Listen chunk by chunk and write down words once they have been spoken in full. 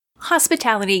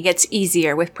Hospitality gets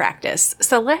easier with practice,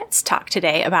 so let's talk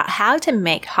today about how to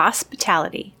make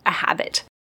hospitality a habit.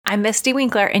 I'm Misty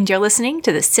Winkler, and you're listening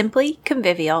to the Simply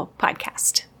Convivial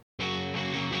podcast.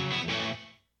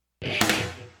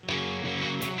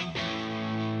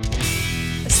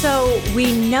 So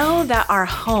we know that our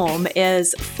home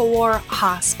is for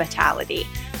hospitality,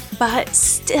 but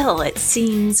still it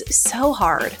seems so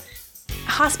hard.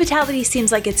 Hospitality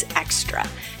seems like it's extra,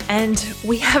 and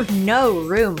we have no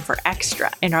room for extra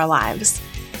in our lives.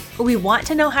 We want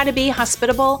to know how to be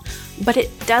hospitable, but it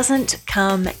doesn't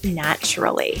come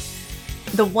naturally.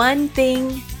 The one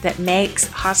thing that makes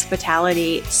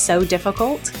hospitality so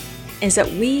difficult is that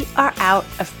we are out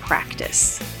of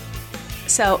practice.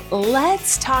 So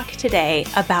let's talk today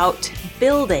about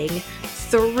building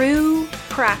through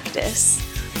practice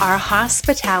our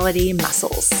hospitality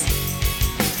muscles.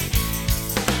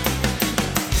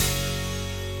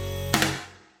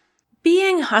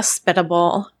 Being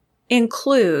hospitable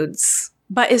includes,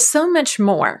 but is so much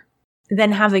more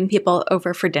than having people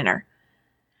over for dinner.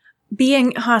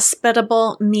 Being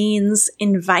hospitable means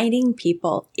inviting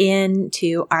people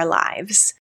into our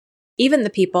lives, even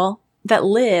the people that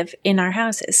live in our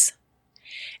houses.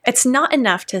 It's not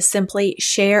enough to simply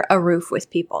share a roof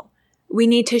with people. We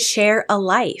need to share a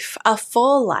life, a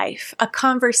full life, a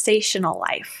conversational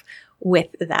life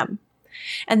with them.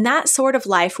 And that sort of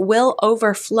life will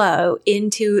overflow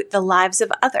into the lives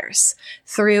of others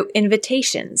through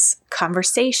invitations,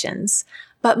 conversations,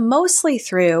 but mostly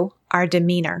through our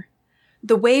demeanor.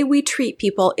 The way we treat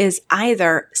people is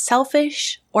either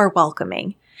selfish or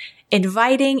welcoming,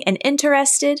 inviting and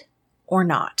interested or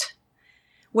not.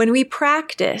 When we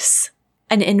practice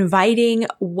an inviting,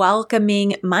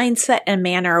 welcoming mindset and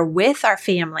manner with our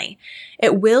family,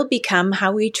 it will become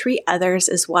how we treat others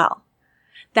as well.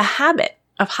 The habit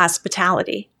of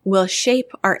hospitality will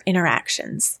shape our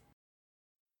interactions.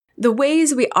 The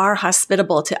ways we are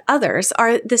hospitable to others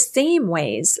are the same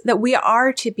ways that we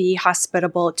are to be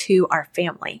hospitable to our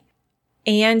family.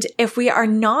 And if we are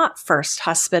not first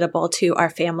hospitable to our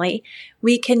family,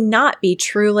 we cannot be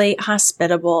truly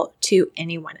hospitable to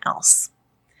anyone else.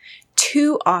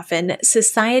 Too often,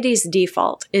 society's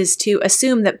default is to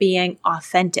assume that being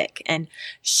authentic and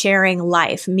sharing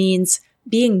life means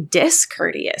being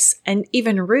discourteous and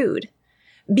even rude.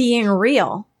 Being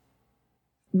real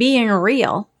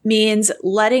means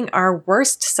letting our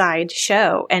worst side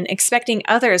show and expecting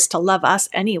others to love us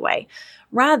anyway,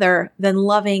 rather than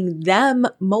loving them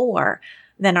more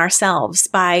than ourselves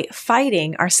by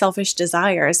fighting our selfish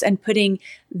desires and putting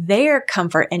their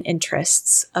comfort and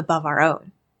interests above our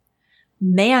own.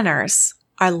 Manners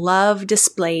are love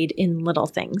displayed in little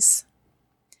things.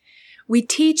 We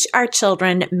teach our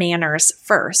children manners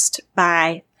first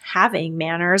by having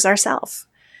manners ourselves.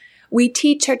 We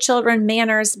teach our children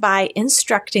manners by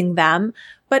instructing them,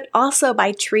 but also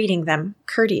by treating them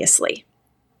courteously.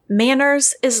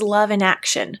 Manners is love in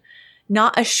action,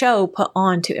 not a show put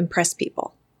on to impress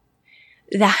people.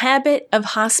 The habit of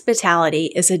hospitality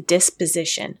is a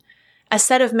disposition, a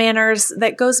set of manners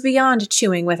that goes beyond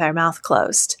chewing with our mouth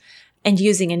closed and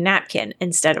using a napkin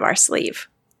instead of our sleeve.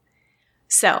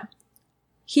 So,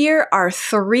 here are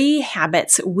 3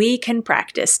 habits we can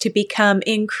practice to become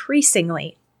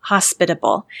increasingly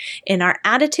hospitable in our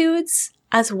attitudes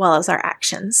as well as our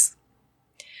actions.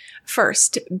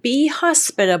 First, be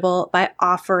hospitable by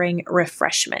offering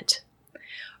refreshment.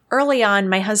 Early on,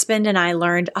 my husband and I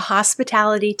learned a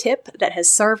hospitality tip that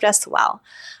has served us well.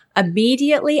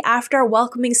 Immediately after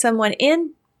welcoming someone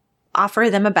in, offer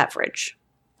them a beverage.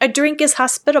 A drink is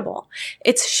hospitable.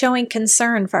 It's showing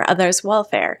concern for others'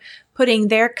 welfare, putting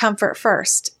their comfort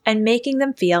first, and making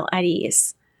them feel at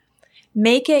ease.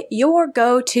 Make it your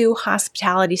go-to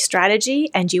hospitality strategy,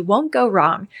 and you won't go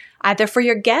wrong, either for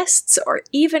your guests or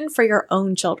even for your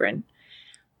own children.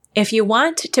 If you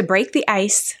want to break the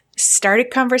ice, start a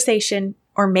conversation,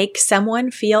 or make someone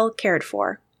feel cared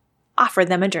for, offer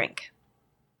them a drink.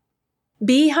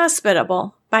 Be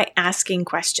hospitable by asking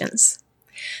questions.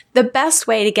 The best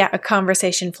way to get a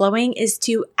conversation flowing is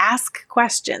to ask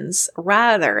questions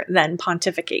rather than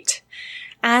pontificate.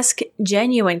 Ask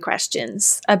genuine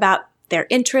questions about their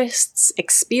interests,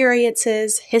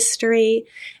 experiences, history,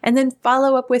 and then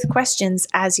follow up with questions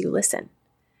as you listen.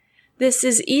 This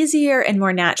is easier and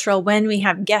more natural when we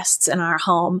have guests in our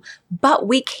home, but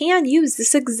we can use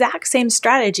this exact same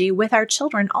strategy with our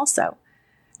children also.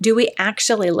 Do we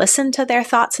actually listen to their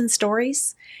thoughts and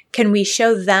stories? Can we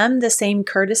show them the same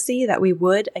courtesy that we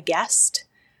would a guest?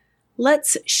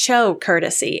 Let's show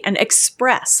courtesy and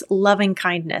express loving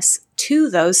kindness to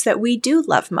those that we do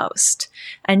love most,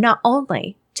 and not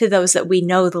only to those that we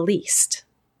know the least.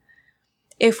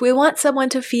 If we want someone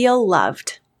to feel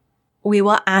loved, we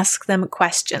will ask them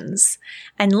questions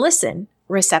and listen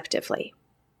receptively.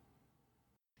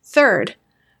 Third,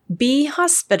 be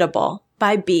hospitable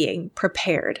by being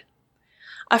prepared.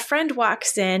 A friend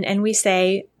walks in and we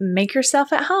say, "Make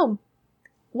yourself at home."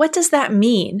 What does that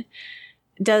mean?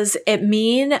 Does it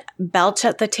mean belch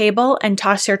at the table and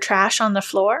toss your trash on the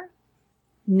floor?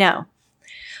 No.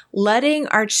 Letting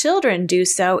our children do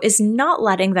so is not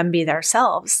letting them be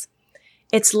themselves.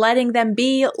 It's letting them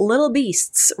be little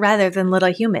beasts rather than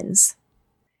little humans.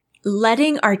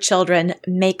 Letting our children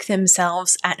make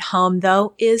themselves at home,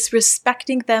 though, is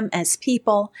respecting them as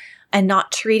people and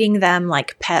not treating them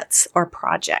like pets or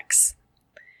projects.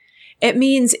 It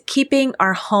means keeping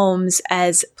our homes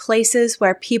as places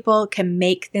where people can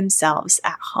make themselves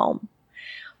at home.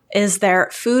 Is there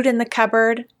food in the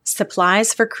cupboard,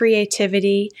 supplies for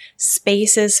creativity,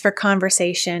 spaces for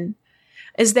conversation?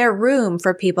 Is there room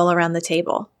for people around the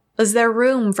table? Is there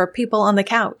room for people on the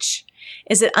couch?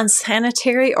 Is it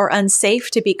unsanitary or unsafe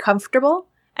to be comfortable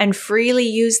and freely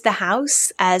use the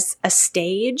house as a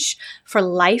stage for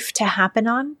life to happen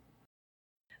on?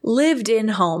 Lived-in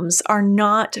homes are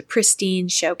not pristine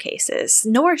showcases,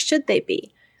 nor should they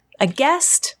be. A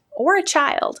guest or a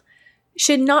child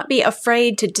should not be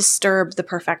afraid to disturb the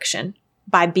perfection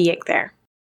by being there.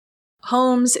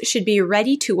 Homes should be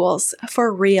ready tools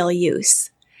for real use.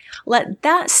 Let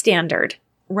that standard,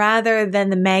 rather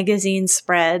than the magazine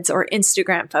spreads or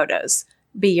Instagram photos,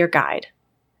 be your guide.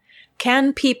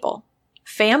 Can people,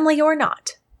 family or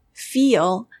not,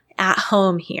 feel at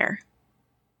home here?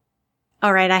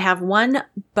 All right, I have one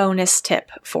bonus tip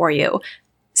for you.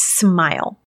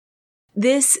 Smile.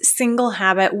 This single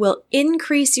habit will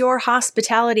increase your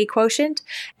hospitality quotient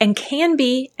and can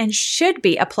be and should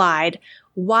be applied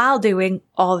while doing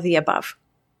all the above.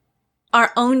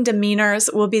 Our own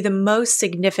demeanors will be the most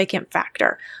significant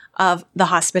factor of the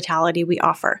hospitality we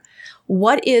offer.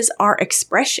 What is our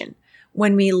expression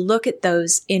when we look at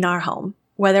those in our home,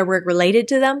 whether we're related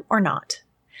to them or not?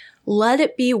 Let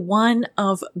it be one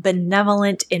of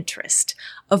benevolent interest,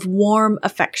 of warm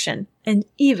affection, and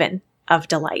even of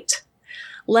delight.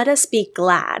 Let us be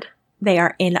glad they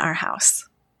are in our house,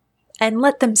 and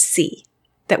let them see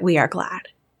that we are glad.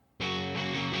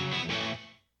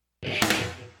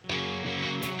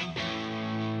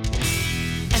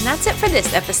 And that's it for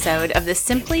this episode of the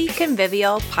Simply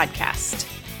Convivial podcast.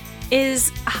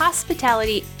 Is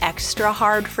hospitality extra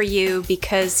hard for you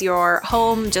because your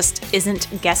home just isn't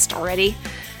guest ready?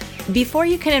 Before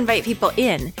you can invite people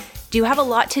in, do you have a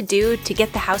lot to do to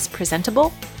get the house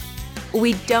presentable?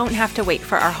 We don't have to wait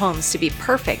for our homes to be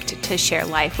perfect to share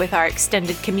life with our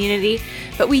extended community,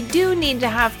 but we do need to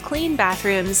have clean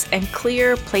bathrooms and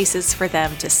clear places for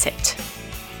them to sit.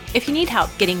 If you need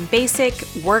help getting basic,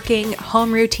 working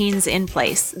home routines in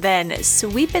place, then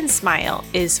Sweep and Smile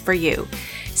is for you.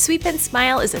 Sweep and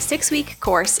Smile is a 6-week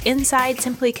course inside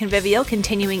Simply Convivial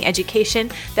continuing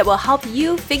education that will help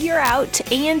you figure out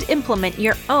and implement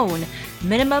your own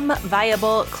minimum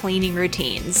viable cleaning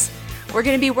routines. We're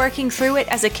going to be working through it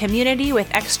as a community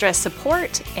with extra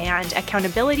support and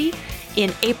accountability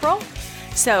in April.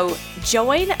 So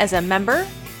join as a member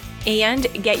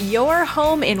and get your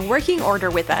home in working order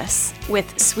with us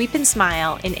with Sweep and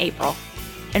Smile in April.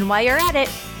 And while you're at it,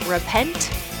 repent,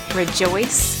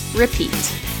 rejoice,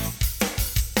 repeat.